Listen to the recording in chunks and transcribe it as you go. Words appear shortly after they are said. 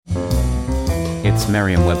It's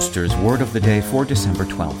Merriam-Webster's Word of the Day for December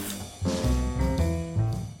 12th.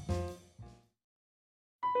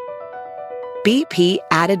 BP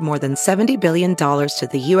added more than $70 billion to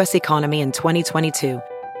the U.S. economy in 2022.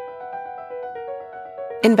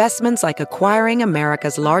 Investments like acquiring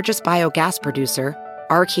America's largest biogas producer,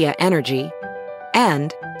 Archaea Energy,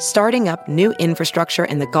 and starting up new infrastructure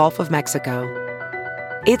in the Gulf of Mexico.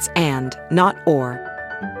 It's and, not or.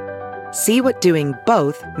 See what doing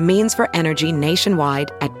both means for energy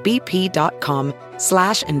nationwide at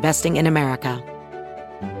bp.com/investing in America.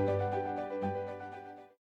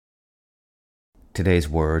 Today's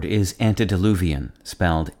word is antediluvian,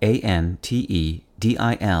 spelled antediluvian.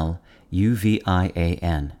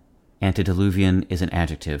 Antediluvian is an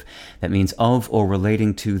adjective that means of or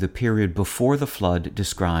relating to the period before the flood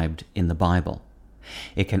described in the Bible.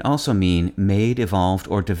 It can also mean made, evolved,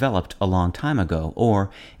 or developed a long time ago, or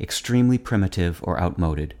extremely primitive or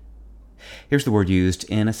outmoded. Here's the word used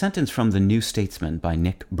in a sentence from The New Statesman by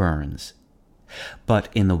Nick Burns. But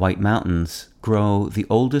in the White Mountains grow the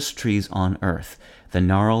oldest trees on earth, the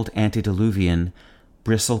gnarled antediluvian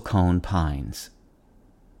bristlecone pines.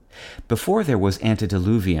 Before there was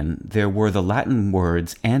antediluvian, there were the Latin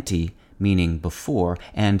words ante, meaning before,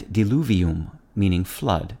 and diluvium, meaning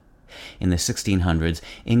flood. In the 1600s,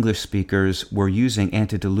 English speakers were using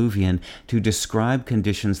antediluvian to describe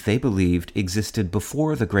conditions they believed existed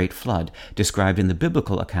before the Great Flood, described in the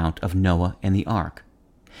biblical account of Noah and the Ark.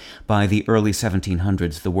 By the early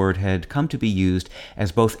 1700s, the word had come to be used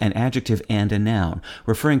as both an adjective and a noun,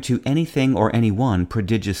 referring to anything or anyone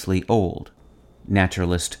prodigiously old.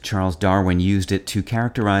 Naturalist Charles Darwin used it to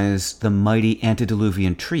characterize the mighty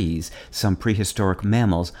antediluvian trees some prehistoric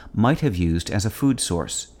mammals might have used as a food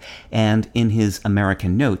source. And in his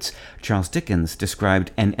American Notes, Charles Dickens described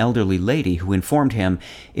an elderly lady who informed him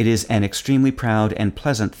it is an extremely proud and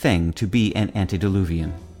pleasant thing to be an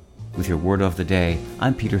antediluvian. With your Word of the Day,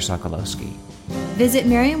 I'm Peter Sokolowski. Visit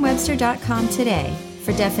Merriam-Webster.com today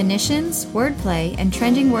for definitions, wordplay, and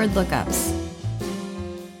trending word lookups.